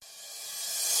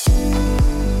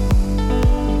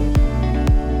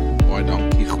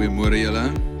Goeiemôre julle.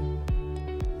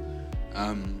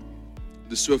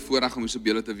 Dis so 'n voorreg om hier so by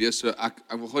julle te wees. So ek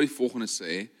wil gou die volgende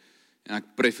sê en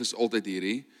ek preface altyd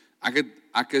hierdie.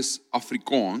 Ek is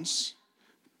Afrikaans,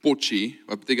 Potchie,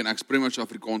 wat beteken ek's pretty much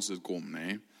Afrikaans dit kom,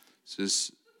 nê.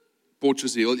 Soos Potchie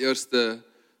is die heel eerste,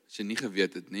 as jy nie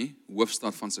geweet het nie,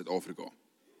 hoofstad van Suid-Afrika.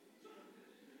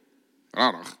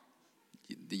 Rarig.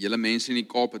 Die hele mense in die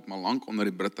Kaap het maar lank onder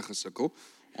die Britte gesukkel.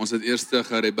 Ons het eers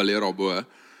gerebelleer daarbo.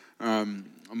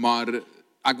 Maar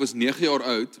ek was 9 jaar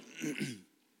oud.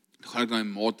 Gaan ek na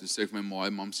my ma toe sê vir my ma,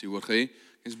 mam sê hoor jy,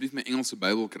 kan asseblief my Engelse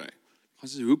Bybel kry. Gaan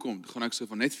sê hoekom? Gaan ek sê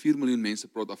van net 4 miljoen mense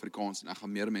praat Afrikaans en ek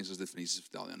gaan meer mense as dit van Jesus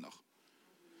vertel eendag.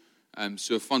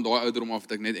 So van daai ouderdom af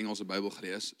het ek net Engelse Bybel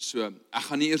gelees. So ek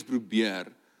gaan nie eers probeer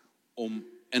om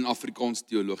in Afrikaans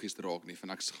teologies te raak nie,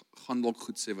 want ek gaan dalk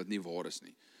goed sê wat nie waar is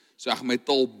nie. So ek gaan my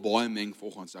taal baie meng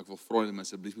volgens, ek wil vra dat my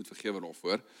asseblief moet vergewe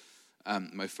daarvoor.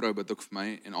 My vrou bid ook vir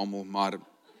my en almal, maar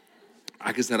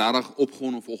ek is regtig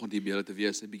opgewonde om volgende hier by julle te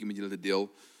wees, 'n bietjie met julle te deel.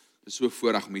 Dit is so 'n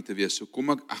voorreg om hier te wees. So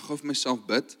kom ek gou vir myself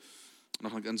bid en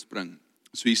dan gaan ek inspring.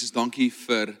 So Jesus, dankie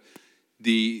vir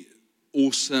die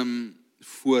awesome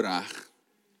voorreg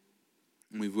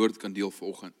om die woord kan deel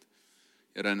vanoggend.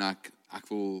 Here, en ek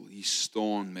wil hier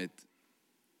staan met,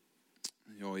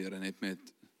 ja Here, net met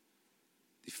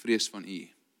die vrees van U.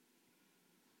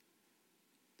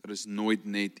 Daar is nooit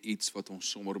net iets wat ons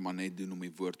sommer maar net doen om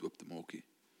die woord oop te maak nie.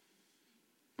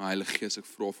 Maar Heilige Gees, ek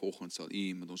vra volgens sal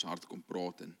U met ons hart kom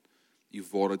praat en U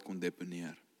waarheid kon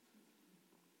deponeer.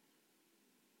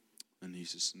 In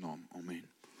Jesus naam, amen.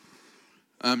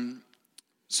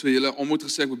 So julle almal het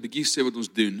gesê ek moet bietjie sê wat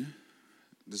ons doen.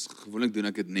 Dis gewoonlik doen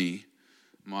ek dit nie,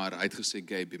 maar hy het gesê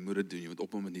Gabe, jy moet dit doen, jy moet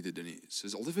op om dit nie te doen nie. So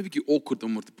is altyd 'n bietjie awkward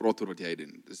om oor te praat oor wat jy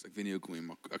doen. Dus ek weet nie hoekom nie,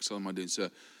 maar ek sal maar doen. So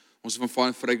ons het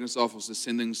van Vryheid af, ons het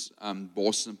sendings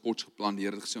Bos en Potch geplan. Die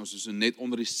Here het gesê ons is so net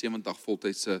onder die 70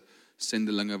 voltydse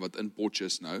sendelinge wat in Potch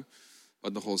is nou,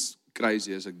 wat nogals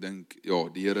crazy is. Ek dink, ja,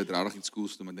 die Here het regtig iets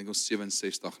cools doen, maar ek dink ons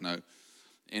 67 nou.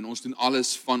 En ons doen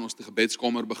alles van ons die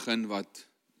gebedskamer begin, wat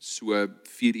so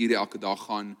 4 ure elke dag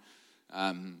gaan.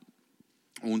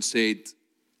 Ons het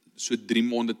so 3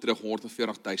 maande terug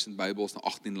 140,000 Bybels na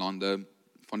 18 lande.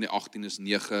 Van die 18 is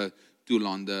 9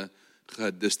 toelande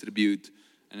gedistribute.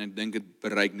 En ek dink dit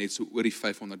bereik net so oor die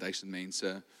 500,000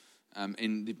 mense.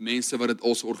 En die mense wat dit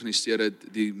als organiseer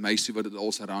het, die meisie wat dit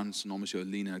als ran, sy naam is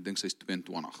Jolene, ek dink sy is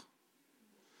 22.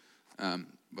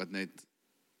 Wat net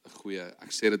 'n goeie,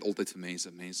 ek sê dit altyd vir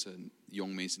mense,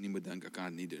 jong mense nie moet dink, ek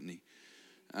kan dit nie doen nie.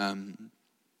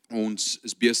 Ons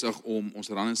is besig om, ons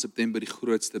ran in September die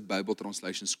grootste Bible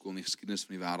Translation School in die geskiedenis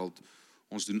van die wêreld.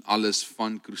 Ons doen alles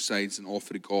van crusades in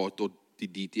Afrika tot die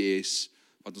DTS,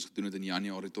 wat ons gedoen het in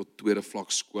Januarie, tot tweede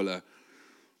vlak skole.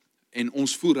 En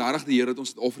ons voel regtig die Here het ons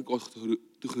Suid-Afrika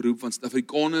toe geroep, want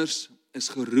Suid-Afrikaners is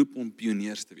geroep om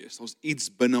pioniers te wees. Daar's iets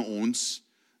binne ons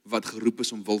wat geroep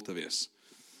is om wild te wees.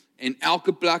 En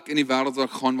elke plek in die wêreld waar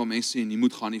ek gaan, waar mense nie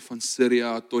moet gaan nie, van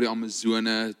Syria tot die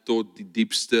Amazone, tot die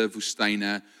diepste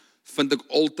woestyne, vind ek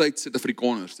altyd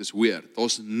Suid-Afrikaners. Dis weird.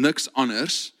 Daar's niks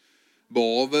anders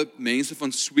behalwe mense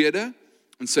van Swede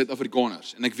en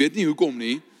Suid-Afrikaners. En ek weet nie hoekom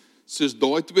nie, soos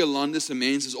daai twee lande se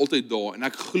mense is altyd daar. En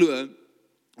ek glo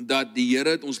dat die Here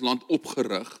het ons land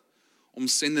opgerig om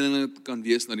sendelinge te kan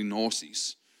wees na die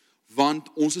nasies. Want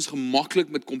ons is gemaklik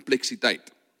met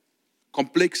kompleksiteit.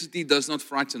 Complexity does not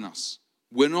frighten us.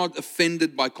 We're not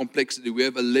offended by complexity. We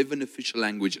have 11 official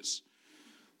languages.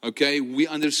 Okay, we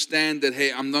understand that,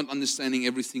 hey, I'm not understanding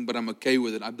everything, but I'm okay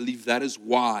with it. I believe that is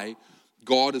why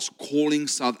God is calling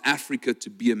South Africa to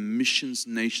be a missions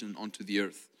nation onto the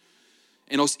earth.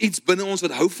 En ons iets binne ons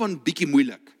wat hou van bietjie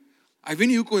moeilik. Ek weet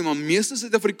nie hoekom, maar meeste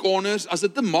Suid-Afrikaners, as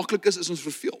dit te maklik is ons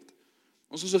verveeld.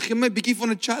 Ons sê, gee my bietjie van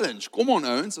 'n challenge. Come on,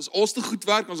 ouens, as alles te goed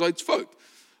werk, ons is iets fout.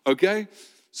 Okay?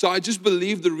 So I just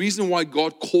believe the reason why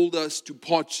God called us to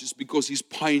Potch is because He's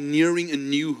pioneering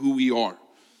anew who we are.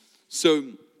 So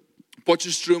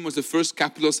Potchefstroom was the first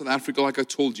capital of South Africa, like I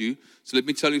told you. So let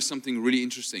me tell you something really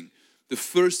interesting. The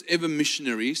first ever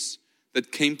missionaries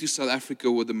that came to South Africa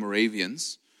were the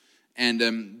Moravians. And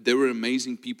they were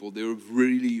amazing people. They were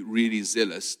really, really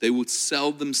zealous. They would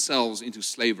sell themselves into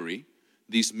slavery,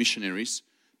 these missionaries,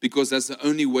 because that's the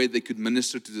only way they could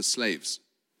minister to the slaves.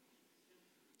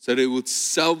 So they would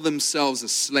sell themselves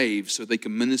as slaves so they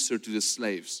can minister to the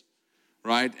slaves,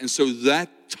 right? And so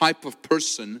that type of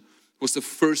person was the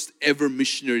first ever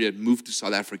missionary that moved to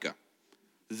South Africa.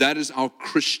 That is our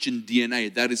Christian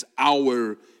DNA. That is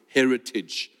our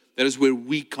heritage. That is where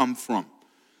we come from,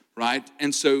 right?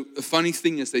 And so the funny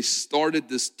thing is they started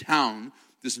this town,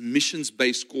 this missions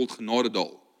base called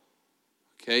Genadendal.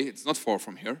 Okay, it's not far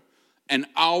from here.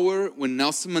 when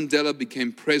Nelson Mandela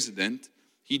became president,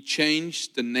 he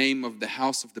changed the name of the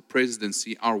house of the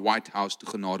presidency, our White House, to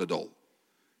Genadedal,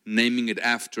 naming it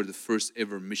after the first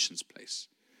ever missions place.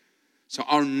 So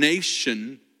our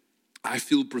nation, I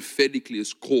feel prophetically,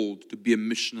 is called to be a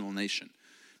missional nation.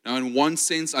 Now, in one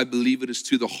sense, I believe it is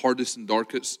to the hardest and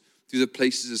darkest, to the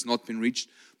places it's not been reached.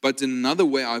 But in another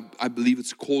way, I believe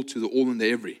it's called to the all and the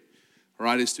every.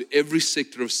 Right? It's to every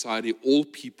sector of society, all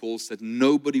peoples, that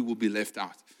nobody will be left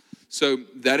out. So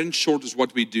that in short is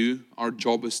what we do. Our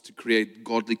job is to create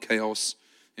godly chaos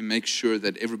and make sure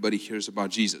that everybody hears about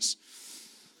Jesus.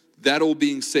 That all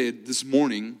being said, this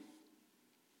morning,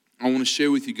 I want to share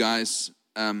with you guys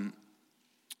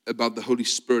about the Holy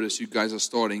Spirit as you guys are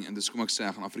starting. En dis kom ek sê,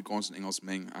 ek gaan Afrikaans en Engels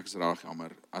meng. Ek is rarig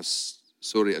jammer.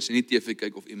 Sorry, as jy nie TV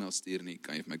kyk of e-mail stuur nie,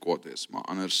 kan jy vir my kwaad wees. Maar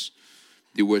anders,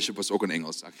 die worship was ook in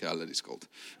Engels. Ek gee hulle die skuld.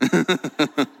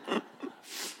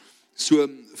 So,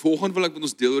 volgende wil ek met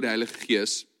ons deel oor die Heilige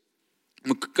Gees.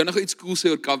 Maar kan nog iets cool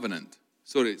sê oor covenant?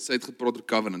 Sorry, sy het gepraat oor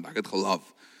covenant. Ek het geloof.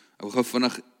 Ek wil gou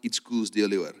vinnig iets cools deel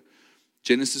hieroor.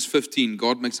 Genesis 15,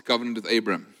 God makes a covenant with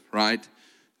Abram, right?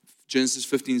 Genesis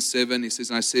 15:7, he says,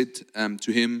 and I said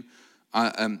to him,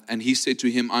 and he said to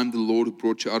him, I'm the Lord who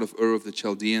brought you out of Ur of the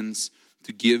Chaldeans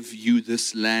to give you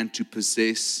this land to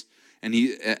possess. And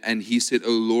he said,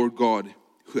 O Lord God,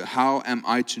 how am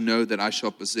I to know that I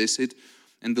shall possess it?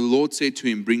 And the Lord said to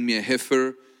him, bring me a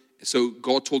heifer. So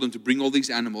God told him to bring all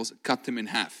these animals, cut them in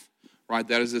half, right?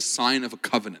 That is a sign of a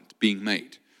covenant being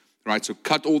made, right? So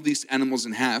cut all these animals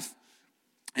in half.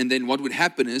 And then what would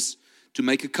happen is, to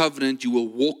make a covenant, you will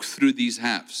walk through these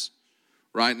halves,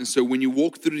 right? And so when you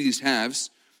walk through these halves,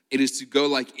 it is to go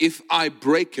like, if I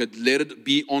break it, let it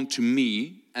be unto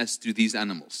me as to these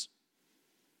animals.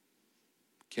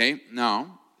 Okay,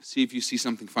 now, see if you see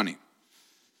something funny.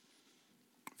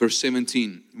 Verse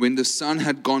 17, when the sun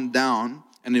had gone down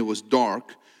and it was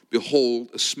dark, behold,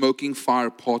 a smoking fire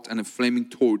pot and a flaming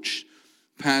torch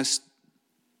passed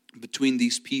between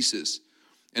these pieces.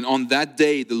 And on that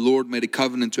day, the Lord made a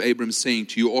covenant to Abram, saying,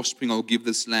 to your offspring, I will give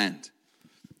this land.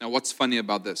 Now, what's funny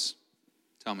about this?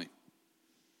 Tell me.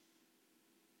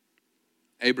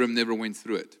 Abram never went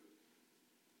through it.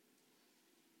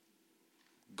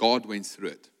 God went through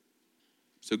it.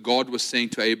 So God was saying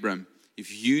to Abram,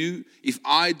 if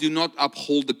I do not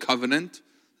uphold the covenant,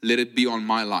 let it be on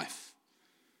my life.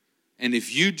 And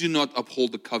if you do not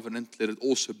uphold the covenant, let it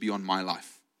also be on my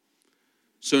life.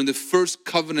 So in the first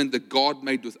covenant that God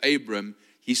made with Abram,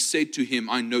 he said to him,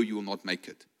 I know you will not make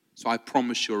it. So I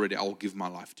promise you already, I will give my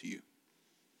life to you.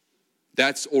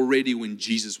 That's already when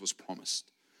Jesus was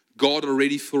promised. God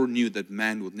already foreknew that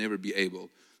man would never be able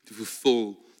to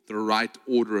fulfill the right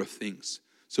order of things.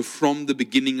 So from the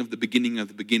beginning of the beginning of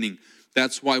the beginning,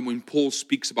 that's why when Paul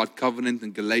speaks about covenant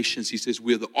in Galatians, he says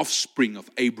we're the offspring of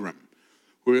Abram.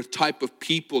 We're a type of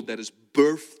people that is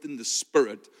birthed in the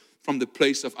Spirit from the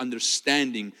place of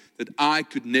understanding that I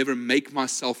could never make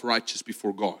myself righteous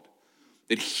before God.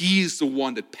 That He is the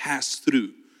one that passed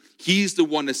through. He is the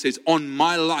one that says, on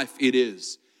my life it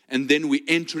is. And then we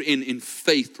enter in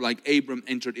faith like Abram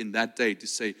entered in that day to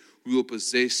say, we will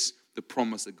possess the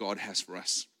promise that God has for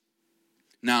us.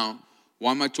 Now,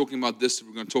 why am I talking about this?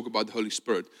 We're going to talk about the Holy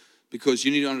Spirit. Because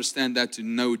you need to understand that to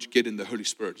know what you get in the Holy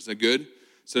Spirit. Is that good?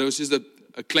 So that was just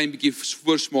a klein bietjie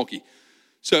voorsmaakie.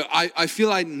 So I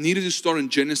feel I needed to start in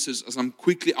Genesis as I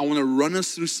want to run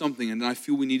us through something, and then I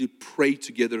feel we need to pray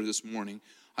together this morning.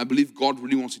 I believe God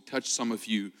really wants to touch some of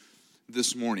you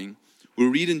this morning. We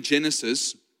read in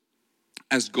Genesis,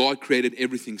 as God created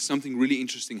everything, something really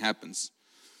interesting happens.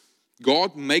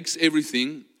 God makes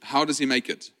everything. How does He make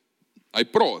it? Hy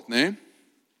praat, né?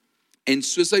 En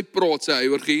soos hy praat, sê hy,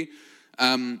 hoorgie,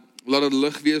 laat dit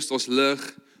lig wees, daar's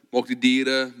lig, maak die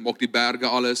diere, maak die berge,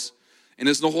 alles. En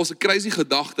dit is nogals 'n crazy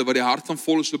gedagte wat die hart van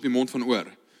vol is op die mond van oor.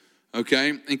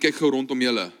 Okay, en kyk gou rondom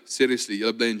julle. Seriously,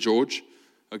 julle bly in George.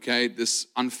 Okay, dis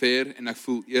unfair en ek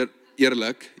voel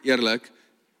eerlik,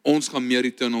 ons gaan meer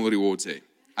eternal rewards hê.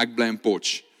 Ek bly in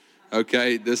Potch.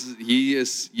 Okay, hier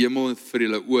is hemel vir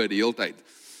julle oor die hele tyd.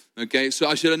 Okay, so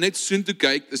as julle net soontoe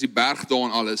kyk, is die berg daar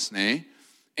en alles, nê?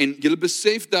 En julle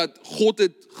besef dat God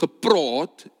het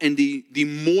gepraat en die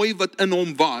mooi wat in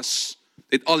hom was,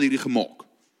 het al hierdie gemaak.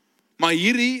 Maar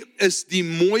hierdie is die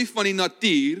mooi van die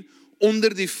natuur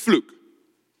onder die vloek.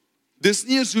 Dis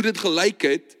nie eens hoe dit gelyk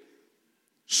het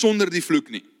sonder die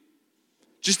vloek nie.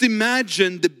 Just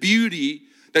imagine the beauty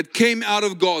that came out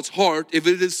of God's heart if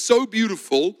it is so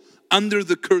beautiful under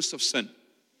the curse of sin.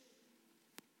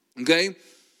 Okay?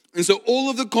 And so all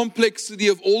of the complexity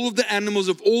of all of the animals,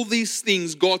 of all these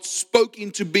things, God spoke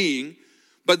into being,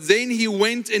 but then He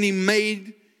went and He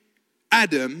made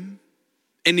Adam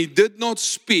And he did not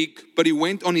speak, but he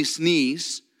went on his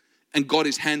knees and got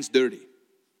his hands dirty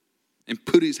and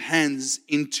put his hands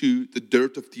into the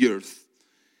dirt of the earth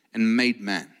and made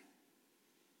man.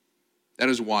 That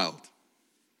is wild.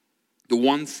 The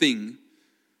one thing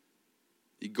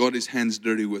he got his hands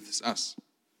dirty with is us.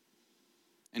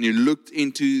 And he looked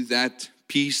into that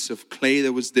piece of clay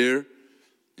that was there,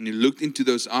 and he looked into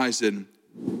those eyes and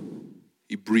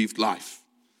he breathed life.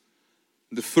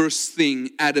 The first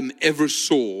thing Adam ever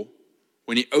saw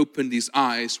when he opened his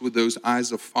eyes were those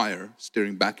eyes of fire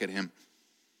staring back at him.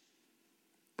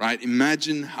 Right?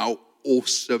 Imagine how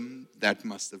awesome that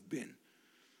must have been.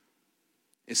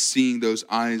 Is seeing those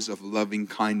eyes of loving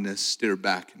kindness stare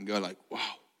back and go like, wow,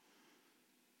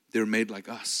 they're made like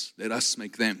us. Let us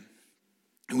make them.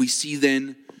 And we see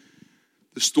then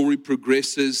the story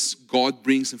progresses. God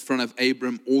brings in front of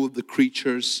Abram all of the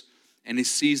creatures, and he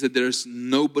sees that there's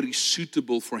nobody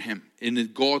suitable for him. And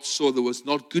that God saw that it was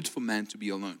not good for man to be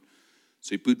alone.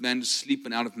 So he put man to sleep,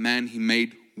 and out of man he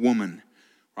made woman.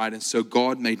 Right? And so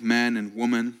God made man and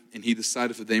woman, and he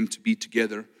decided for them to be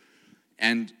together.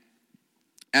 And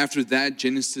after that,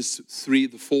 Genesis 3,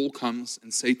 the fall comes,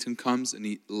 and Satan comes, and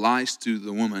he lies to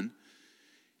the woman.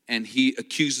 And he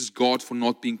accuses God for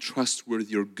not being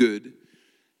trustworthy or good.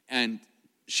 And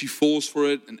she falls for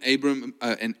it, and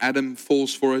Adam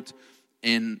falls for it.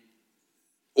 And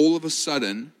all of a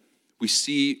sudden, we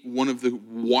see one of the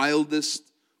wildest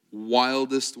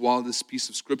piece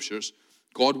of scriptures.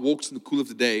 God walks in the cool of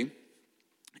the day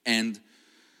and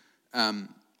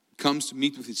comes to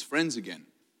meet with his friends again.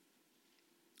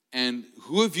 And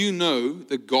who of you know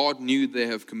that God knew they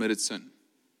have committed sin?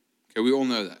 Okay, we all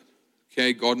know that.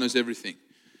 Okay, God knows everything.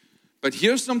 But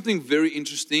here's something very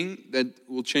interesting that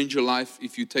will change your life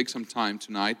if you take some time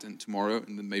tonight and tomorrow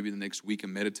and then maybe the next week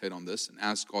and meditate on this and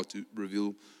ask God to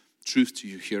reveal truth to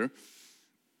you here.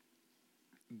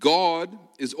 God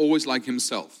is always like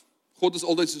himself. God is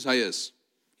altyd soos hy is.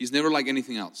 He's never like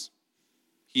anything else.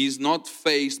 He's not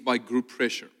faced by group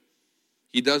pressure.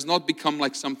 He does not become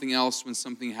like something else when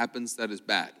something happens that is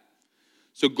bad.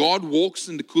 So God walks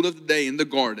in the cool of the day in the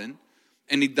garden,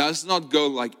 and he does not go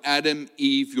like, Adam,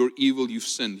 Eve, you're evil, you've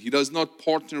sinned. He does not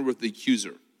partner with the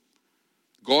accuser.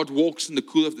 God walks in the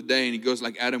cool of the day, and he goes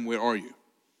like, Adam, where are you?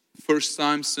 First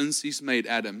time since he's made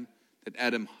Adam, that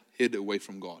Adam hid away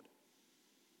from God.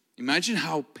 Imagine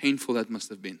how painful that must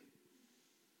have been.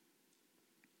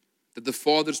 That the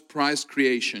Father's prized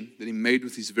creation that he made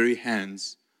with his very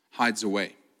hands hides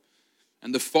away.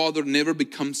 And the Father never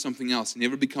becomes something else. He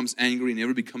never becomes angry. He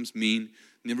never becomes mean.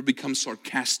 He never becomes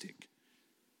sarcastic.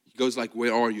 He goes like,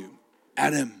 where are you?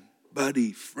 Adam,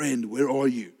 buddy, friend, where are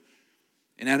you?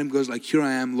 And Adam goes like, here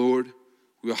I am, Lord.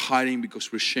 We are hiding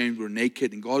because we're ashamed, we're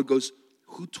naked. And God goes,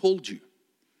 who told you?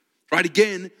 Right,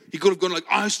 again, he could have gone like,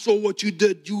 I saw what you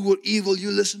did. You were evil.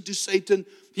 You listened to Satan.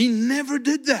 He never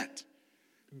did that.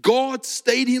 God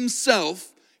stayed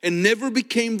himself and never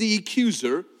became the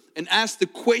accuser and asked the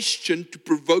question to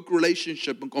provoke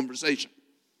relationship and conversation.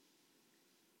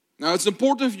 Now, it's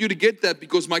important for you to get that,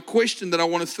 because my question that I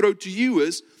want to throw to you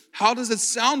is, how does it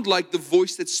sound like the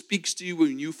voice that speaks to you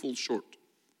when you fall short?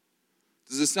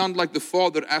 Does it sound like the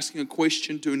Father asking a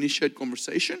question to initiate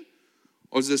conversation?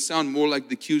 Or does it sound more like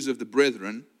the accuser of the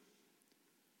brethren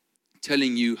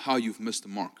telling you how you've missed the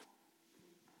mark?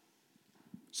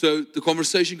 So the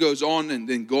conversation goes on, and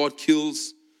then God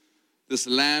kills this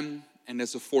lamb, and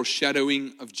there's a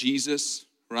foreshadowing of Jesus,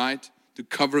 right? To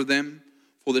cover them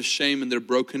for their shame and their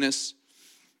brokenness.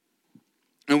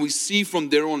 And we see from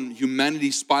there on,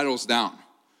 humanity spirals down.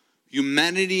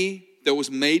 Humanity that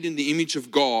was made in the image of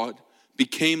God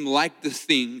became like the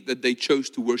thing that they chose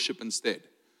to worship instead.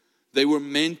 They were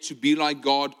meant to be like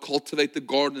God, cultivate the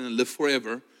garden and live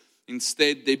forever.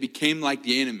 Instead, they became like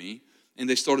the enemy, and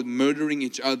they started murdering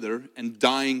each other and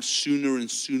dying sooner and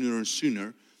sooner and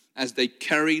sooner as they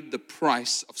carried the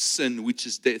price of sin, which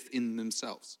is death, in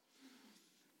themselves.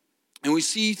 And we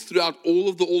see throughout all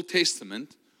of the Old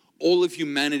Testament, all of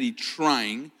humanity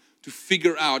trying to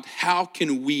figure out, how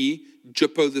can we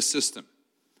jippo the system?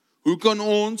 Hoe kan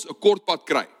ons 'n kort pad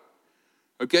kry?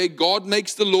 Okay, God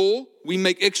makes the law, we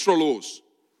make extra laws.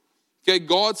 Okay,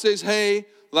 God says, hey,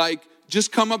 like,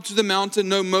 just come up to the mountain.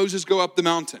 No, Moses, go up the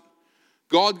mountain.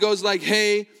 God goes like,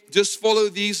 hey, just follow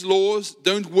these laws.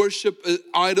 Don't worship an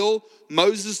idol.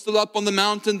 Moses still up on the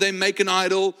mountain. They make an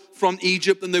idol from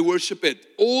Egypt and they worship it.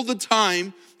 All the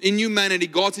time in humanity,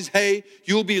 God says, hey,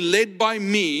 you'll be led by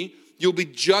me. You'll be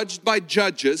judged by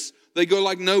judges. They go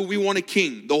like, no, we want a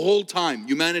king. The whole time,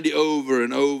 humanity over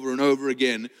and over and over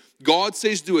again. God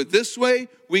says, do it this way.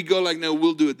 We go like, no,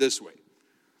 we'll do it this way.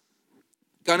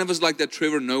 Kind of is like that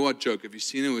Trevor Noah joke. Have you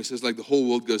seen it? Where it says like the whole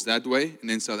world goes that way and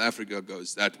then South Africa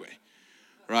goes that way.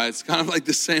 Right? It's kind of like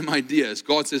the same idea. As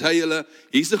God says, hey julle,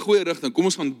 hier's 'n goeie rigting. Kom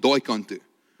ons gaan daai kant toe.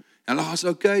 En hulle gaan sê,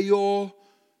 okay, ja,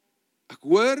 ek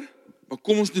hoor, maar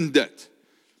kom ons doen dit.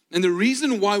 And the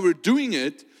reason why we're doing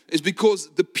it is because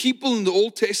the people in the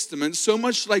Old Testament, so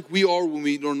much like we are when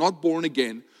we are not born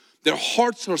again, their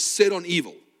hearts are set on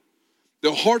evil.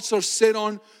 Their hearts are set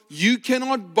on, you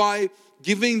cannot by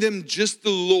giving them just the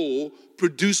law,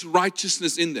 produce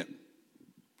righteousness in them.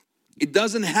 It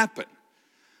doesn't happen.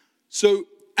 So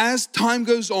as time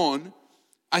goes on,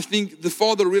 I think the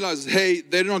Father realizes, hey,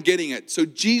 they're not getting it. So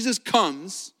Jesus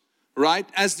comes, right,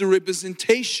 as the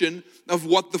representation of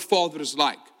what the Father is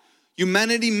like.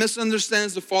 Humanity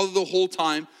misunderstands the Father the whole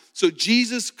time. So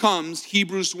Jesus comes,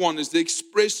 Hebrews 1, is the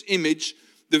express image,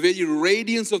 the very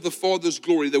radiance of the Father's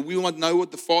glory, that we want to know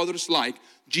what the Father is like.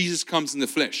 Jesus comes in the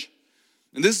flesh.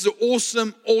 And this is an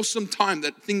awesome, awesome time,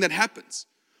 that thing that happens.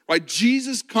 Right?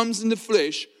 Jesus comes in the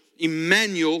flesh,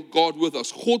 Emmanuel, God with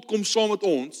us. God kom saam met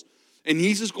ons, en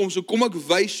Jesus kom so, kom ek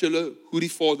wys julle hoe die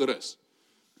Vader is.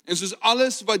 En soos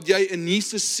alles wat jy in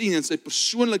Jesus sien, in sy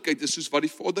persoonlikheid, is soos wat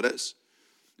die Vader is.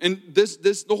 En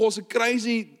dis nogals 'n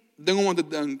crazy ding om aan te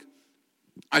dink,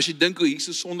 as jy dink hoe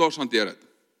Jesus sondaars hanteer het.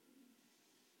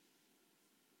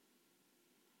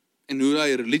 En hoe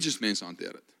hy religious mense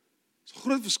hanteer het. Dis 'n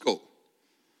groot verskil.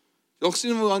 Jy het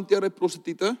gesien hoe hanteer hy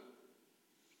prostituie,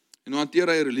 en hoe hanteer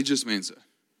hy religious mense.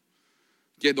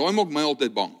 Okay, daai maak my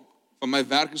altyd bang. Van my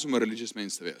werk is om 'n religious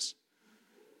mens te wees.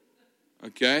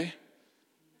 Okay?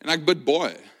 En ek bid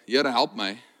baie, Here help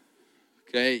my.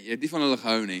 Okay, jy het nie van hulle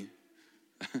gehou nie.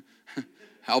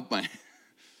 Help me.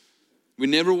 We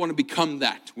never want to become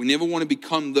that. We never want to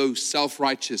become those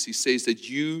self-righteous. He says that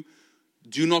you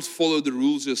do not follow the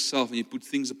rules yourself and you put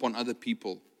things upon other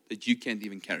people that you can't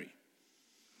even carry.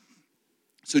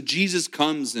 So Jesus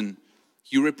comes and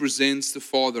he represents the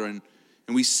Father, and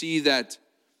we see that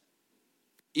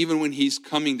even when he's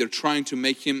coming, they're trying to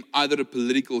make him either a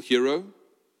political hero,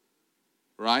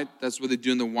 right? That's what they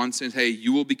do in the one sense. Hey,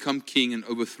 you will become king and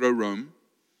overthrow Rome.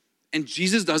 And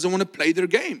Jesus doesn't want to play their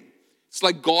game. It's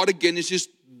like God again is just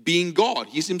being God.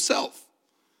 He's himself.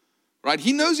 Right?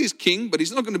 He knows he's king, but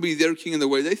he's not going to be their king in the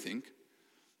way they think.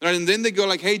 Right? And then they go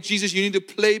like, hey, Jesus, you need to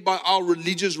play by our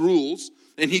religious rules.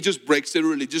 And he just breaks their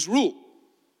religious rule.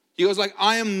 He goes like,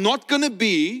 I am not going to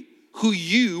be who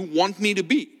you want me to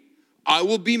be. I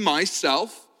will be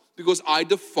myself because I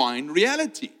define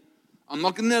reality. I'm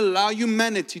not going to allow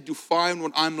humanity to define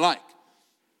what I'm like.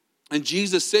 And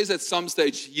Jesus says at some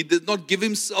stage, he did not give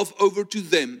himself over to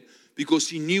them because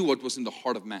he knew what was in the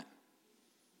heart of man.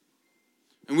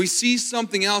 And we see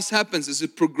something else happens as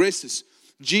it progresses.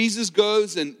 Jesus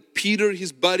goes and Peter,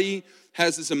 his buddy,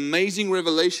 has this amazing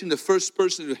revelation, the first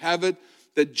person to have it,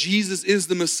 that Jesus is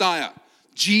the Messiah.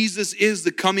 Jesus is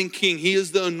the coming king. He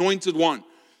is the anointed one.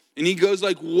 And he goes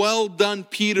like, well done,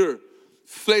 Peter.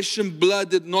 Flesh and blood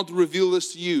did not reveal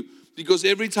this to you. Because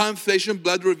every time flesh and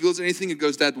blood reveals anything, it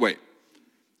goes that way.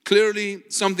 Clearly,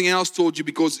 something else told you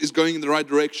because it's going in the right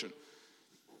direction.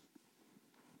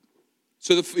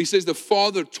 So he says, the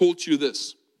Father taught you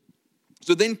this.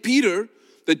 So then Peter,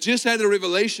 that just had a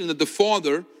revelation that the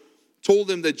Father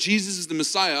told him that Jesus is the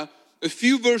Messiah, a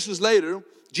few verses later,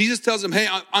 Jesus tells him, hey,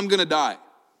 I'm going to die.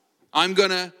 I'm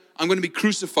going to be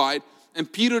crucified.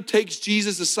 And Peter takes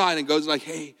Jesus aside and goes like,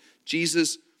 hey,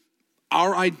 Jesus,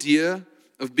 our idea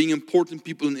of being important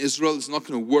people in Israel is not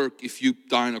going to work if you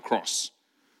die on a cross.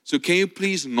 So can you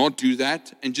please not do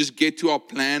that and just get to our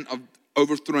plan of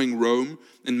overthrowing Rome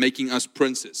and making us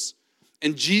princes?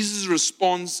 And Jesus'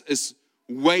 response is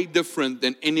way different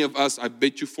than any of us, I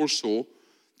bet you, foresaw.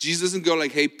 Jesus doesn't go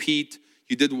like, hey, Pete,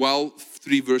 you did well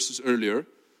 3 verses earlier,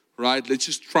 right? Let's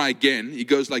just try again. He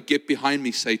goes like, get behind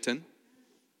me, Satan.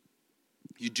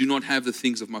 You do not have the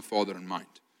things of my Father in mind.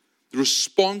 The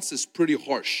response is pretty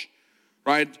harsh,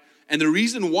 right? And the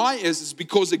reason why is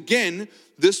because, again,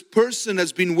 this person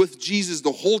has been with Jesus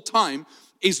the whole time,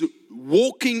 is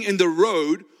walking in the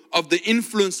road of the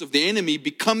influence of the enemy,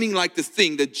 becoming like the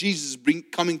thing that Jesus is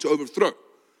coming to overthrow.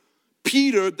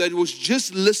 Peter, that was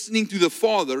just listening to the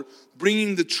Father,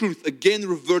 bringing the truth, again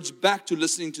reverts back to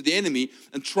listening to the enemy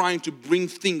and trying to bring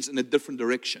things in a different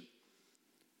direction.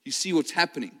 You see what's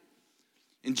happening.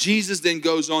 And Jesus then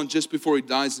goes on just before he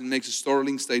dies and makes a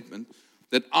startling statement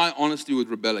that I honestly would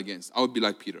rebel against. I would be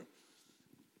like Peter.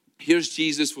 Here's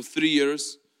Jesus for 3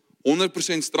 years,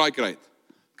 100% strike rate.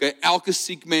 Okay, elke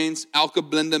siek mens, elke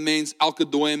blinde mens, elke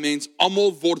dooie mens,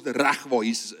 almal word reg waar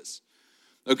Jesus is.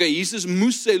 Okay, Jesus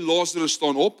moes sê Lazarus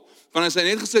staan op, want as hy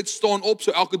net gesê het staan op,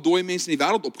 so elke dooie mens in die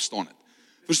wêreld opgestaan het.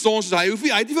 Verstaan soos hy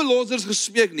het nie vir Lazarus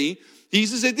gespreek nie.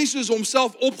 Jesus het nie soos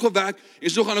homself opgewek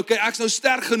en so gaan, okay, ek's nou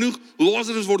sterk genoeg,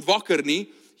 Lazarus word wakker nie.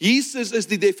 Jesus is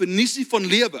die definisie van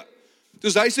lewe.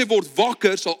 Soos hy sê word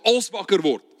wakker, sal als wakker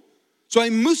word. So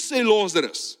hy moes sê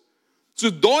Lazarus.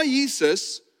 So daai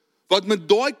Jesus wat met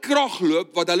daai krag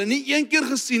loop, wat hulle nie een keer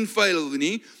gesien vuil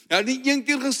nie, hulle nie een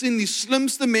keer gesien die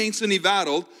slimste mense in die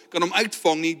wêreld kan hom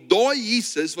uitvang nie. Daai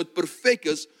Jesus wat perfek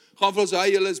is, gaan vir ons sê,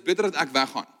 julle is beter dat ek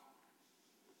weggaan.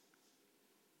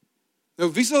 Nou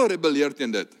wie sal rebelleer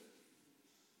teen dit?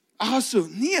 Ag so,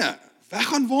 nee,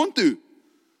 weggaan waantoe?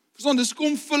 Verstaan, dis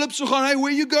kom Philip so gaan, hey,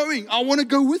 where you going? I want to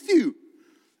go with you.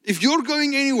 If you're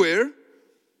going anywhere,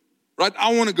 right,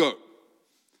 I want to go.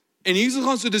 En Jesus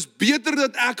gaan so, dis beter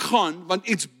dat ek gaan, want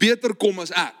iets beter kom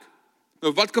as ek. Nou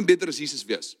wat kan beter as Jesus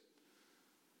wees?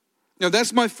 Now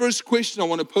that's my first question I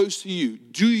want to pose to you.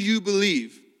 Do you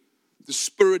believe the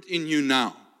Spirit in you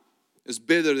now is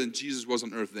better than Jesus was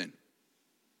on earth then?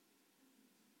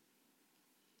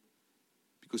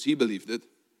 Because he believed it.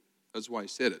 That's why he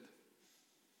said it.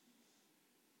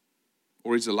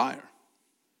 Or he's a liar.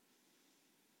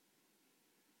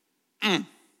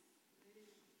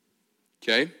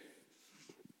 Okay.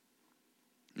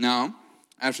 Now,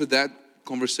 after that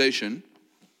conversation,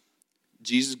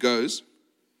 Jesus goes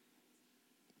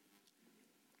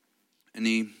and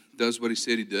he does what he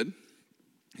said he did.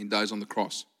 He dies on the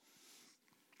cross.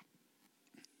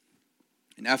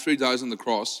 And after he dies on the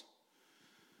cross,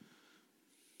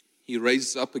 he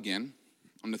raises up again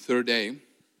on the third day.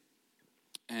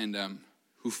 And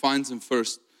who finds him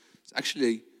first? It's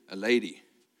actually a lady.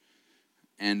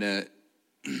 And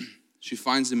she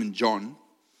finds him in John.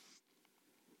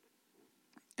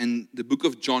 And the book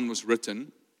of John was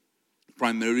written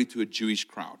primarily to a Jewish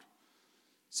crowd.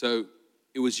 So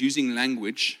it was using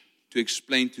language to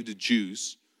explain to the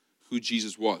Jews who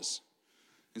Jesus was.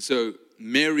 And so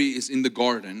Mary is in the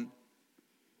garden,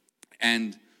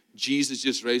 and Jesus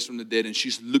just raised from the dead, and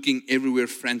she's looking everywhere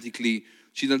frantically.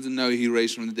 She doesn't know he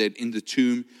raised from the dead in the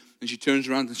tomb. And she turns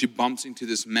around and she bumps into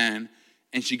this man,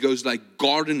 and she goes like,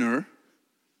 "Gardener,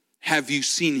 have you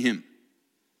seen him?"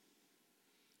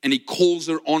 And he calls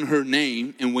her on her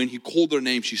name, and when he called her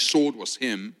name, she saw it was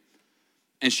him,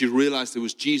 and she realized it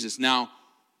was Jesus. Now,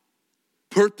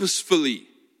 purposefully,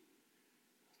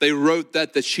 they wrote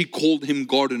that she called him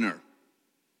gardener.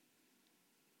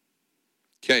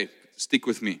 Okay, stick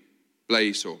with me.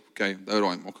 Bly so, okay?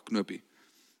 Alright, maak 'n knoopie.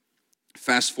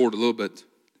 Fast forward a little bit.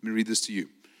 Let me read this to you.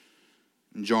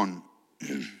 In John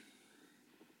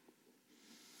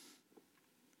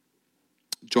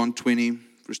 20,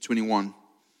 verse 21.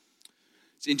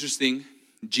 It's interesting.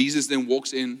 Jesus then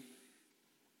walks in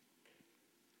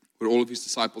where all of his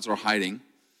disciples are hiding,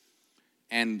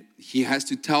 and he has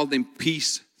to tell them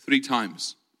peace 3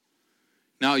 times.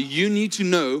 Now, you need to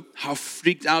know how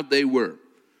freaked out they were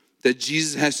that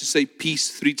Jesus has to say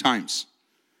peace 3 times.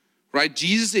 Right?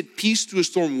 Jesus said peace to a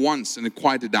storm once and it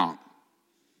quieted down.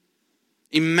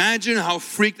 Imagine how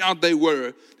freaked out they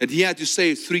were that he had to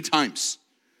say it 3 times.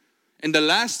 And the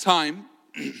last time,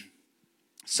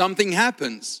 something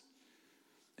happens.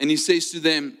 And he says to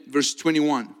them, verse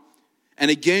 21,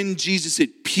 and again Jesus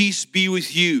said, peace be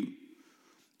with you.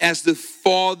 As the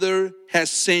Father has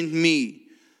sent me,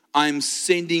 I am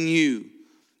sending you.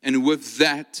 And with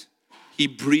that, he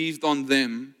breathed on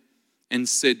them and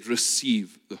said,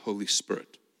 receive the Holy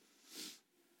Spirit.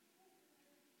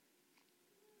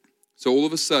 So all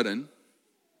of a sudden,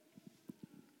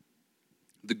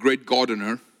 the great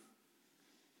gardener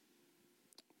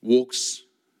walks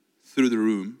through the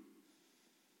room,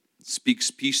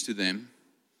 speaks peace to them,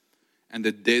 and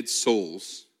the dead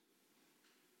souls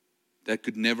that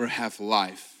could never have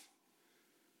life,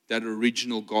 that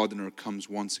original gardener comes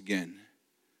once again,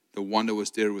 the one that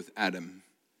was there with Adam,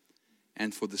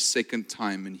 and for the second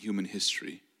time in human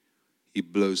history, he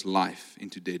blows life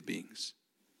into dead beings.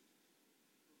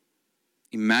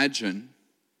 Imagine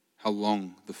how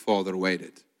long the Father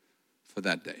waited for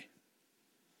that day.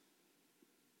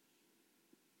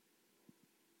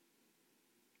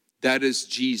 That is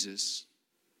Jesus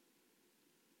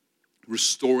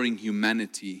restoring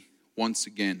humanity once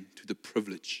again to the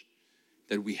privilege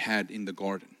that we had in the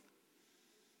garden.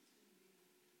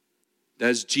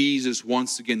 That's Jesus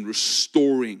once again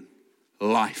restoring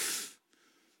life.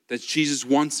 That's Jesus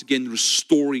once again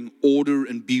restoring order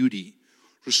and beauty,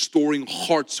 restoring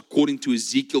hearts according to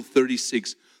Ezekiel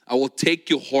 36. I will take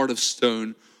your heart of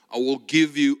stone, I will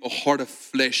give you a heart of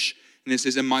flesh. And it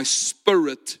says, and my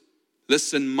spirit,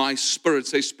 listen, my spirit,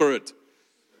 say spirit.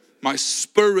 My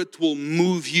spirit will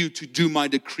move you to do my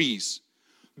decrees.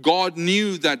 God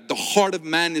knew that the heart of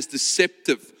man is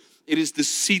deceptive. It is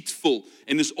deceitful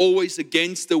and is always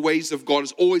against the ways of God.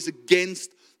 It's always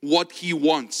against what He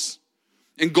wants.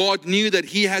 And God knew that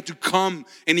He had to come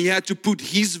and He had to put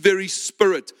His very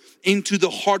Spirit into the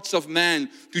hearts of man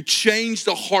to change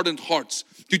the hardened hearts,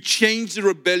 to change the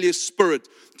rebellious spirit,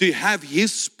 to have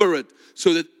His Spirit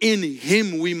so that in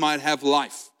Him we might have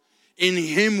life. In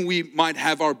Him we might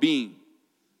have our being.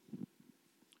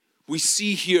 We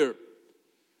see here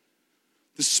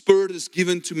the Spirit is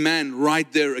given to man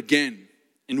right there again,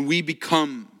 and we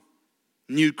become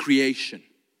new creation.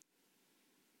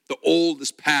 The old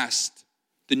is past,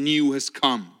 the new has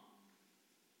come.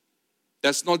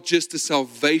 That's not just a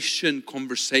salvation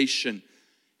conversation.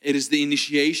 It is the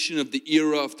initiation of the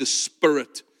era of the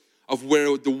Spirit, of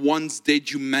where the once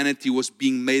dead humanity was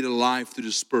being made alive through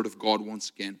the Spirit of God once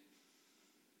again.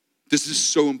 This is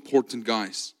so important,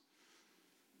 guys.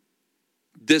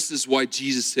 This is why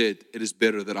Jesus said, it is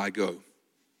better that I go.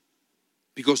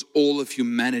 Because all of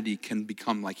humanity can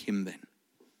become like Him then.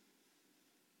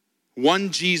 One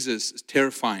Jesus is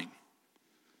terrifying.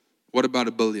 What about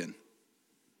 1 billion?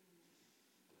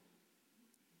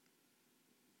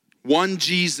 One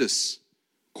Jesus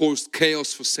caused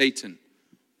chaos for Satan.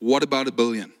 What about 1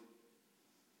 billion?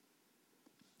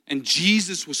 And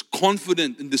Jesus was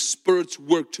confident in the Spirit's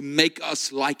work to make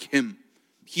us like Him.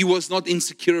 He was not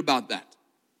insecure about that.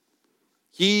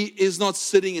 He is not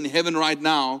sitting in heaven right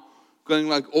now going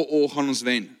like, gaan ons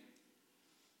wen.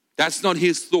 That's not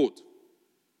His thought.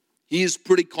 He is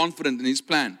pretty confident in His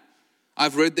plan.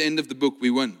 I've read the end of the book, we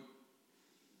win.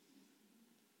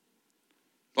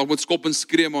 Dalk moet skop en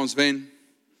skree, maar ons wen.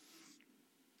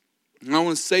 And I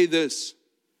want to say this.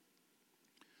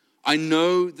 I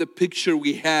know the picture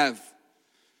we have,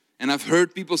 and I've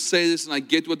heard people say this, and I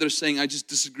get what they're saying. I just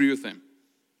disagree with them.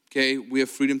 Okay, we have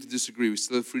freedom to disagree. We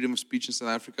still have freedom of speech in South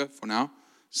Africa for now.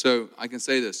 So I can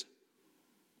say this.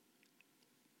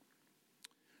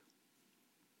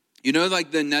 You know,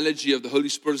 like the analogy of the Holy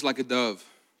Spirit is like a dove.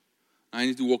 I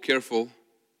need to walk careful,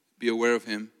 be aware of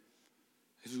Him.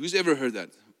 Who's ever heard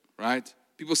that, right?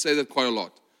 People say that quite a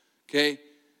lot. Okay,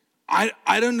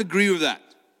 I don't agree with that.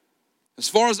 As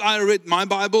far as I read my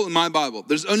Bible,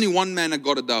 there's only one man that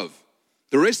got a dove.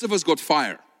 The rest of us got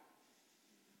fire.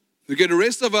 Okay, the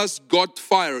rest of us got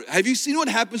fire. Have you seen what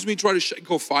happens when you try to shake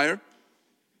off fire?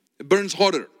 It burns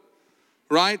hotter,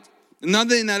 right?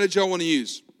 Another analogy I want to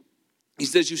use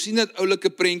is that you've seen that oulike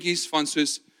prentjies van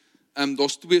soos,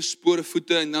 daar's 2 spore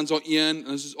voete en dan's daar een,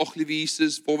 en soos, ag liewe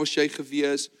Jesus, waar was jy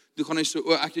gewees? Toe gaan hy so,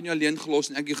 ek het jou nie alleen gelos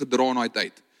en ek het jou gedra in daai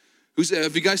tyd.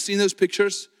 Have you guys seen those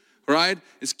pictures? Right?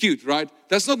 It's cute, right?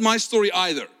 That's not my story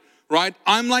either, right?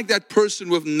 I'm like that person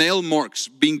with nail marks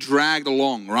being dragged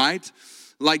along, right?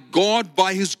 Like God,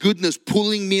 by His goodness,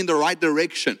 pulling me in the right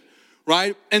direction,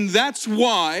 right? And that's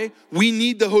why we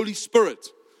need the Holy Spirit.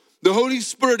 The Holy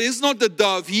Spirit is not the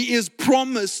dove. He is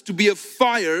promised to be a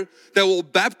fire that will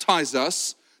baptize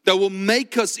us, that will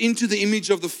make us into the image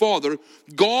of the Father.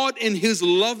 God, in His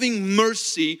loving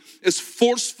mercy, is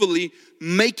forcefully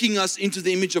making us into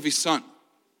the image of His Son.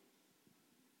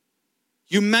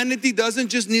 Humanity doesn't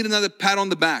just need another pat on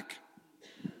the back.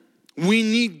 We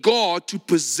need God to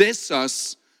possess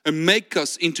us and make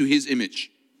us into His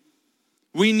image.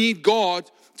 We need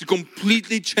God to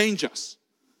completely change us.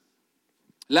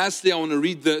 Lastly, I want to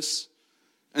read this.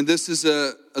 And this is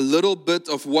a little bit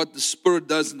of what the Spirit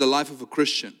does in the life of a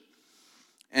Christian.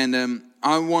 And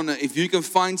I want to, if you can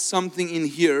find something in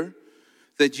here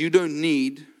that you don't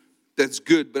need, that's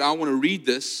good. But I want to read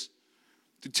this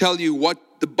to tell you what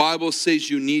the Bible says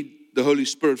you need the Holy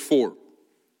Spirit for.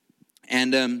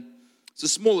 And it's a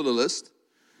small little list.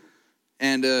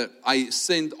 And I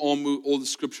sent all the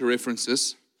scripture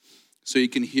references so you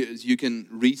can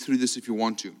read through this if you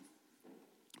want to.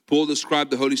 Paul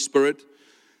described the Holy Spirit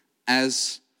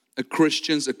as a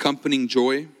Christian's accompanying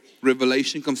joy.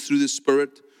 Revelation comes through the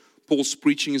Spirit. Paul's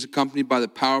preaching is accompanied by the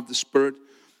power of the Spirit.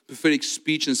 Prophetic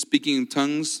speech and speaking in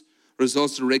tongues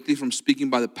results directly from speaking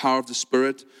by the power of the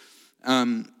Spirit.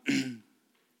 By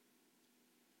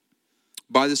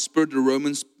the Spirit, the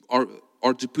Romans are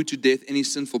to put to death any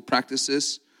sinful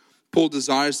practices. Paul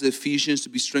desires the Ephesians to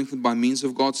be strengthened by means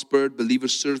of God's Spirit.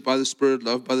 Believers served by the Spirit,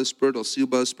 loved by the Spirit, are sealed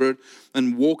by the Spirit,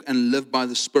 and walk and live by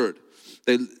the Spirit.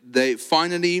 They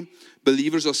finally,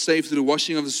 believers are saved through the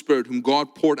washing of the Spirit, whom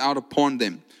God poured out upon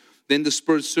them. Then the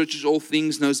Spirit searches all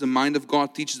things, knows the mind of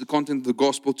God, teaches the content of the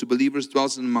gospel to believers,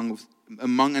 dwells among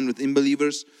and within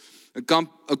believers,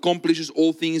 accomplishes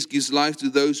all things, gives life to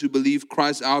those who believe,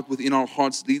 cries out within our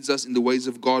hearts, leads us in the ways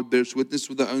of God, bears witness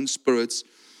with our own spirits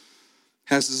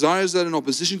has desires that are in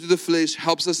opposition to the flesh,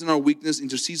 helps us in our weakness,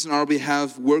 intercedes on our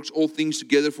behalf, works all things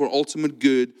together for ultimate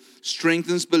good,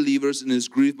 strengthens believers, and is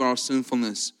grieved by our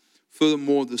sinfulness.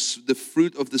 Furthermore, the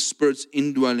fruit of the Spirit's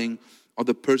indwelling are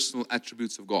the personal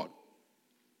attributes of God.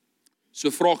 So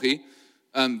vraagie,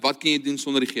 wat kan jy doen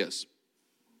sonder die Gees?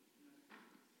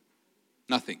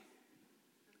 Nothing.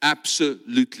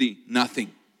 Absolutely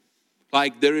nothing.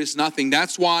 Like there is nothing.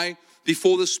 That's why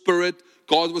before the Spirit,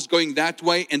 God was going that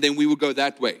way, and then we would go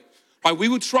that way. Right? We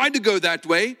would try to go that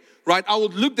way, right? I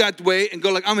would look that way and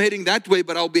go like, I'm heading that way,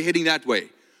 but I'll be heading that way.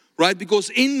 Right? Because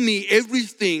in me,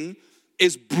 everything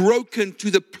is broken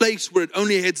to the place where it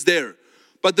only heads there.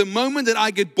 But the moment that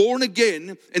I get born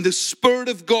again and the Spirit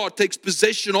of God takes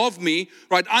possession of me,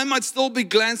 right? I might still be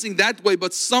glancing that way,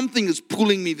 but something is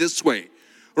pulling me this way.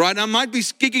 Right? I might be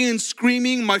kicking and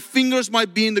screaming. My fingers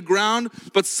might be in the ground,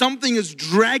 but something is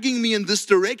dragging me in this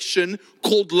direction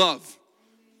called love,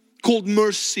 called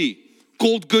mercy,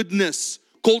 called goodness,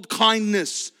 called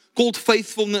kindness, called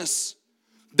faithfulness.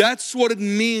 That's what it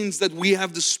means that we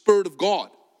have the Spirit of God.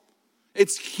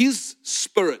 It's His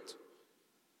Spirit.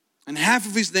 And half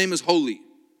of His name is holy,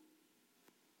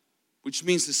 which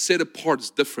means the set apart is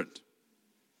different.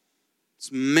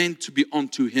 It's meant to be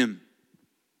unto Him.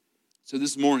 So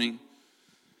this morning,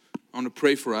 I want to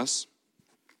pray for us.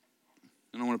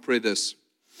 And I want to pray this.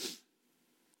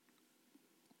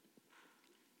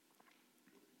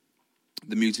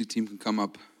 The music team can come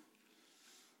up.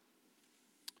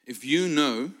 If you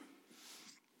know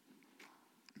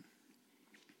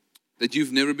that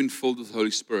you've never been filled with the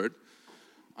Holy Spirit,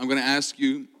 I'm going to ask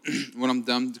you when I'm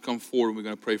done to come forward and we're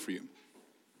going to pray for you.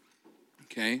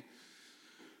 Okay?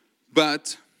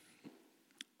 But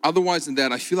otherwise than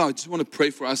that, I feel I just want to pray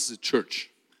for us as a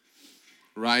church,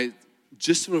 right?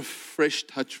 Just for a fresh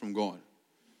touch from God.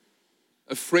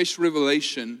 A fresh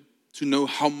revelation to know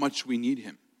how much we need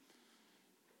Him.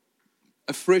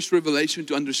 A fresh revelation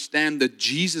to understand that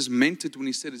Jesus meant it when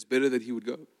He said it's better that He would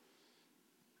go.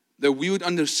 That we would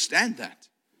understand that.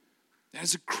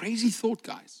 That's a crazy thought,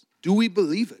 guys. Do we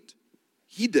believe it?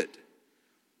 He did.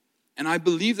 And I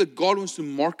believe that God wants to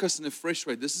mark us in a fresh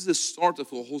way. This is the start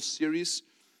of a whole series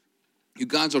you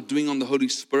guys are doing on the Holy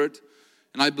Spirit.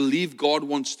 And I believe God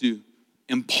wants to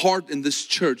impart in this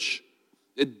church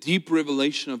a deep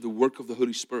revelation of the work of the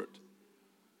Holy Spirit.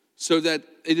 So that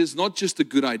it is not just a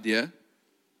good idea,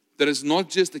 that it's not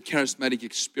just a charismatic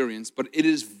experience, but it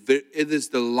is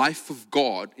the life of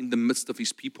God in the midst of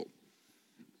His people.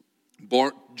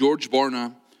 George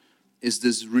Barna is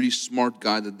this really smart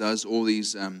guy that does all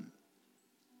these,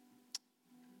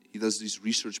 he does these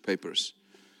research papers.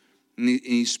 And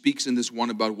he speaks in this one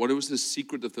about what was the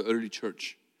secret of the early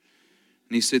church.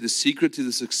 And he said the secret to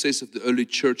the success of the early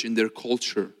church in their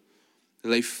culture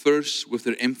lay first with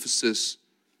their emphasis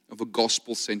of a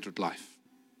gospel-centered life.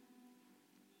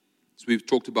 So we've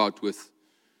talked about with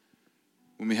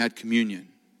when we had communion.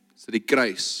 So die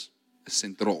kruis is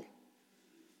sentraal.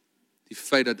 Die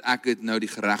feit dat ek het nou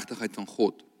die geregtigheid van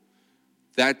God.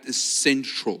 That is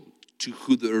central to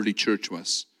who the early church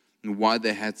was and why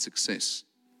they had success.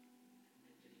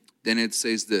 Then it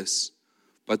says this,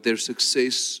 but their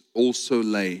success also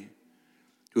lay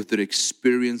with their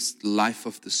experienced life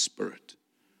of the Spirit,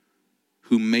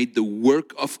 who made the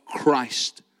work of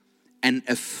Christ an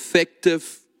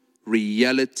effective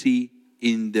reality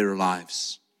in their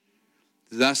lives,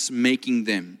 thus making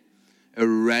them a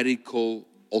radical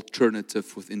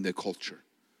alternative within their culture.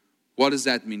 What does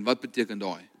that mean? Wat beteken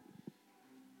daai?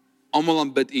 Almal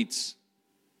aanbid iets.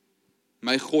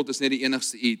 My God is net die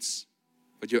enigste iets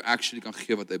wat jou actually kan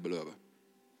gee wat hy beloof.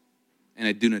 En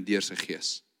hy doen dit deur sy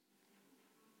Gees.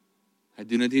 Hy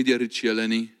doen dit nie deur rituele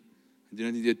nie. Hy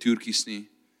doen dit nie deur toertjies nie.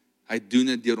 Hy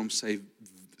doen dit deur om sy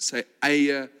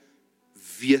eie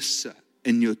wese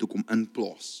in jou te kom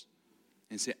inplaas.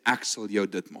 En sê ek sal jou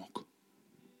dit maak.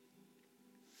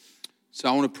 So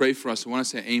I want to pray for us. I want to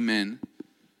say amen.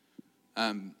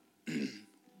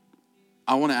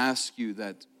 I want to ask you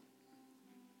that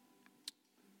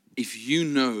if you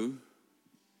know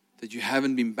that you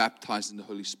haven't been baptized in the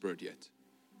Holy Spirit yet,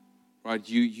 right?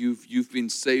 You've been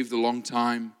saved a long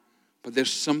time, but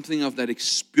there's something of that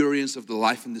experience of the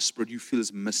life in the Spirit you feel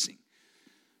is missing,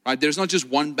 right? There's not just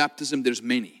one baptism, there's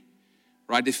many,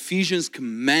 right? Ephesians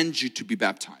commands you to be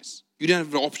baptized. You don't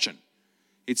have an option.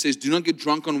 It says, do not get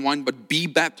drunk on wine, but be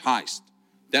baptized.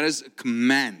 That is a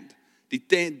command. Die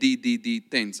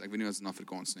tense, ek weet nie wat is in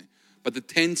Afrikaans nie, but the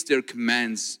tense there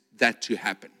commands that to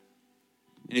happen.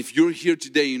 And if you're here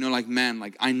today, you know, like, man,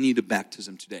 like, I need a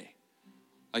baptism today.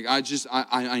 Like,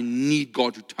 I need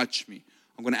God to touch me.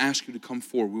 I'm going to ask you to come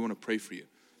forward. We want to pray for you.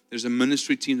 There's a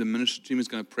ministry team. The ministry team is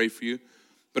going to pray for you.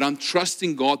 But I'm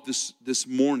trusting God this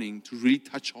morning to really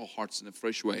touch our hearts in a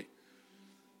fresh way.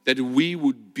 That we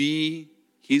would be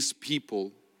His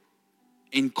people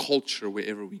in culture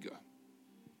wherever we go.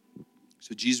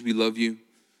 So Jesus, we love you.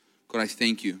 God, I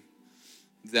thank you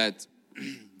that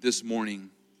this morning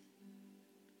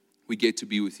we get to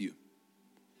be with you.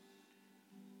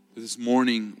 That this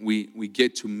morning we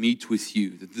get to meet with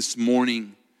you. That this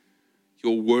morning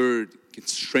your word can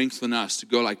strengthen us to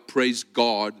go like, praise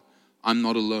God, I'm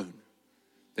not alone.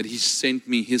 That He sent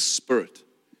me His Spirit.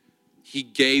 He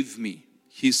gave me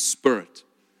His Spirit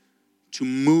to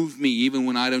move me even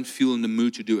when I don't feel in the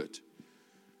mood to do it.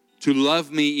 To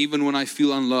love me even when I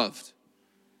feel unloved.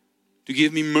 To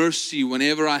give me mercy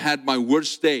whenever I had my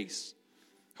worst days.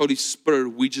 Holy Spirit,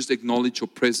 we just acknowledge your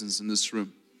presence in this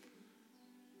room.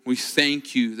 We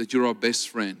thank you that you're our best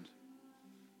friend.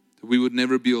 That we would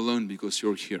never be alone because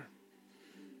you're here.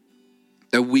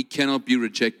 That we cannot be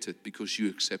rejected because you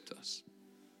accept us.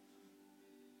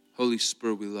 Holy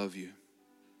Spirit, we love you.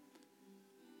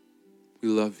 We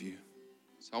love you.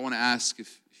 So I want to ask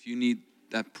if you need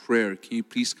that prayer, can you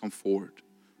please come forward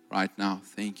right now?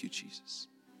 Thank you, Jesus.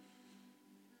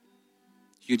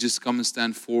 You just come and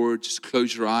stand forward. Just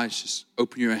close your eyes. Just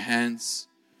open your hands.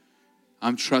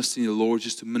 I'm trusting the Lord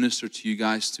just to minister to you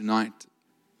guys tonight.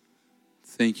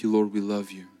 Thank you, Lord. We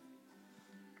love you.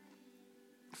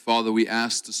 Father, we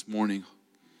ask this morning,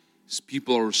 as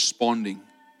people are responding,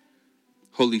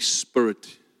 Holy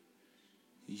Spirit,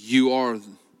 you are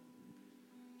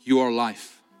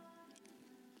life.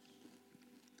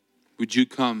 Would you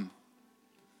come?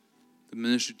 The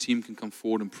ministry team can come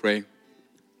forward and pray.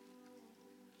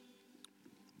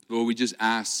 Lord, we just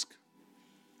ask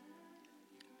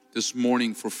this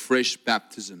morning for fresh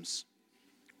baptisms.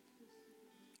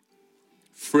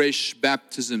 Fresh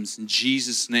baptisms in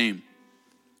Jesus' name.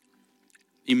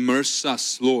 Immerse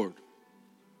us, Lord.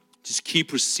 Just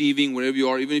keep receiving wherever you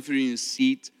are, even if you're in a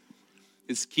seat.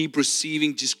 Just keep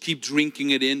receiving, just keep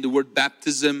drinking it in. The word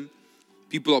baptism,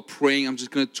 people are praying. I'm just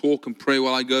going to talk and pray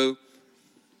while I go.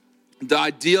 The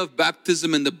idea of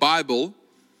baptism in the Bible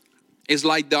is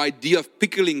like the idea of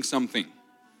pickling something.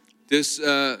 There's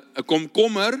a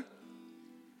komkommer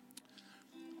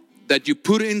that you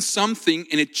put in something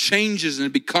and it changes and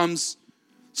it becomes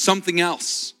something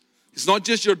else. It's not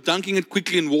just you're dunking it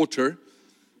quickly in water.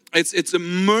 It's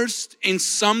immersed in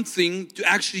something to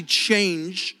actually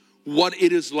change what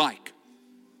it is like.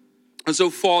 And so,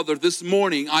 Father, this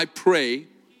morning I pray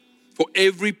for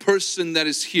every person that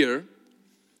is here,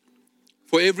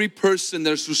 for every person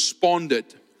that has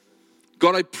responded.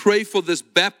 God, I pray for this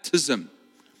baptism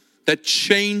that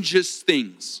changes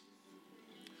things.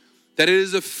 That it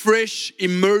is a fresh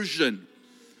immersion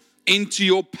into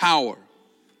your power,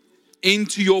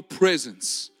 into your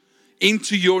presence,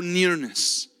 into your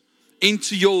nearness,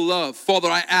 into your love. Father,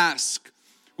 I ask,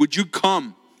 would you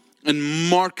come and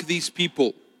mark these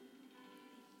people?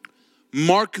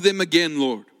 Mark them again,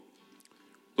 Lord.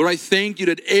 Lord, I thank you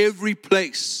that every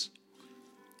place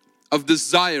of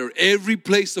desire, every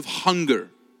place of hunger,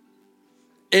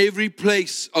 every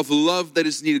place of love that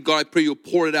is needed, God, I pray you'll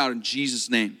pour it out in Jesus'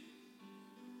 name.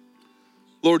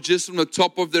 Lord, just from the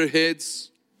top of their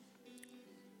heads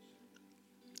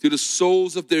to the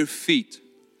soles of their feet,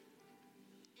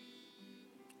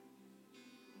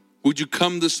 would you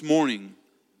come this morning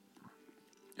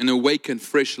and awaken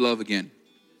fresh love again?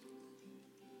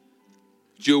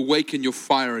 Would you awaken your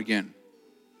fire again?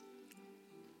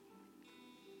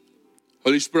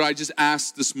 Holy Spirit, I just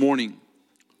ask this morning,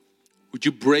 would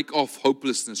you break off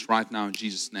hopelessness right now in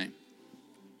Jesus' name?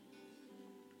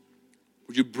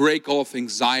 Would you break off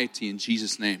anxiety in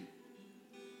Jesus' name?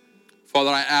 Father,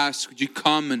 I ask, would you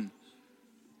come and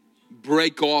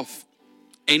break off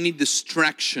any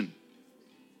distraction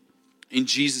in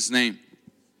Jesus' name?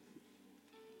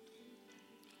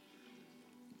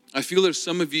 I feel there's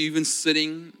some of you even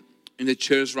sitting in the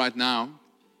chairs right now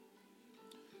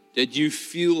that you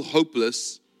feel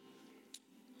hopeless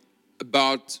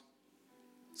about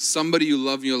somebody you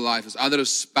love in your life. It's either a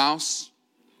spouse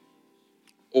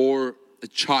or a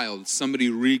child, somebody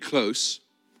really close.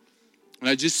 And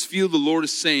I just feel the Lord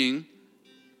is saying,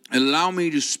 allow me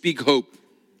to speak hope.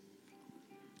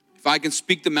 If I can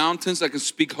speak the mountains, I can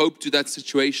speak hope to that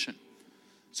situation.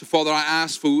 So Father, I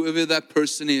ask for whoever that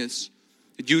person is,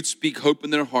 that you would speak hope in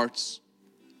their hearts.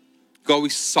 God, we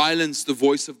silence the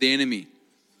voice of the enemy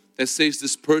that says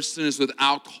this person is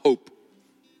without hope.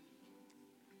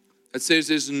 That says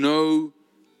there's no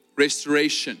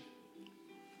restoration.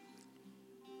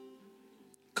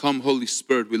 Come, Holy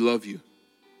Spirit, we love you.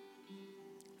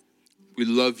 We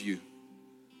love you.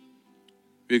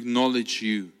 We acknowledge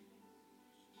you.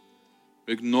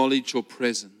 We acknowledge your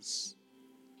presence.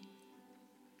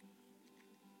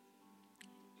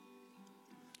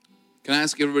 Can I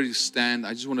ask everybody to stand?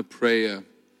 I just want to pray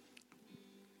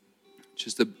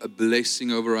just a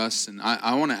blessing over us. And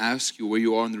I want to ask you where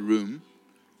you are in the room.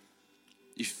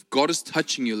 If God is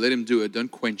touching you, let Him do it.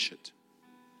 Don't quench it.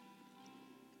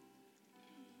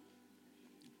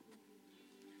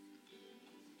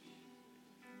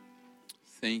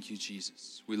 Thank you,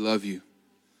 Jesus. We love you.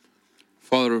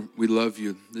 Father, we love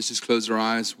you. Let's just close our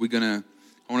eyes. I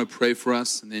want to pray for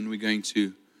us, and then we're going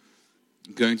to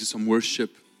go into some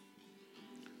worship.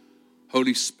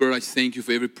 Holy Spirit, I thank you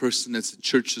for every person that's at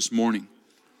church this morning.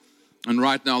 And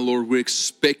right now, Lord, we're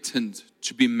expectant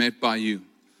to be met by you.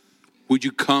 Would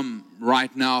you come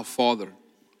right now, Father?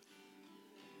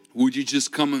 Would you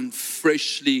just come and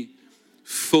freshly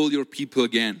fill your people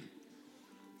again?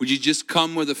 Would you just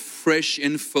come with a fresh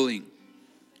infilling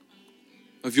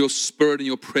of your Spirit and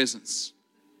your presence?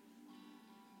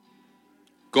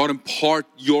 God, impart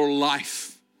your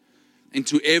life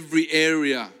into every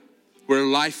area where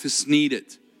life is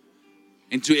needed,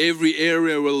 into every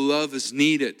area where love is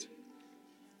needed.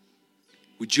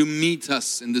 Would you meet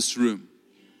us in this room?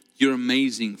 You're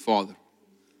amazing, Father.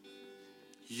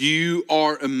 You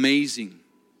are amazing.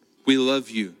 We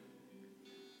love you.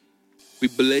 We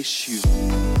bless you.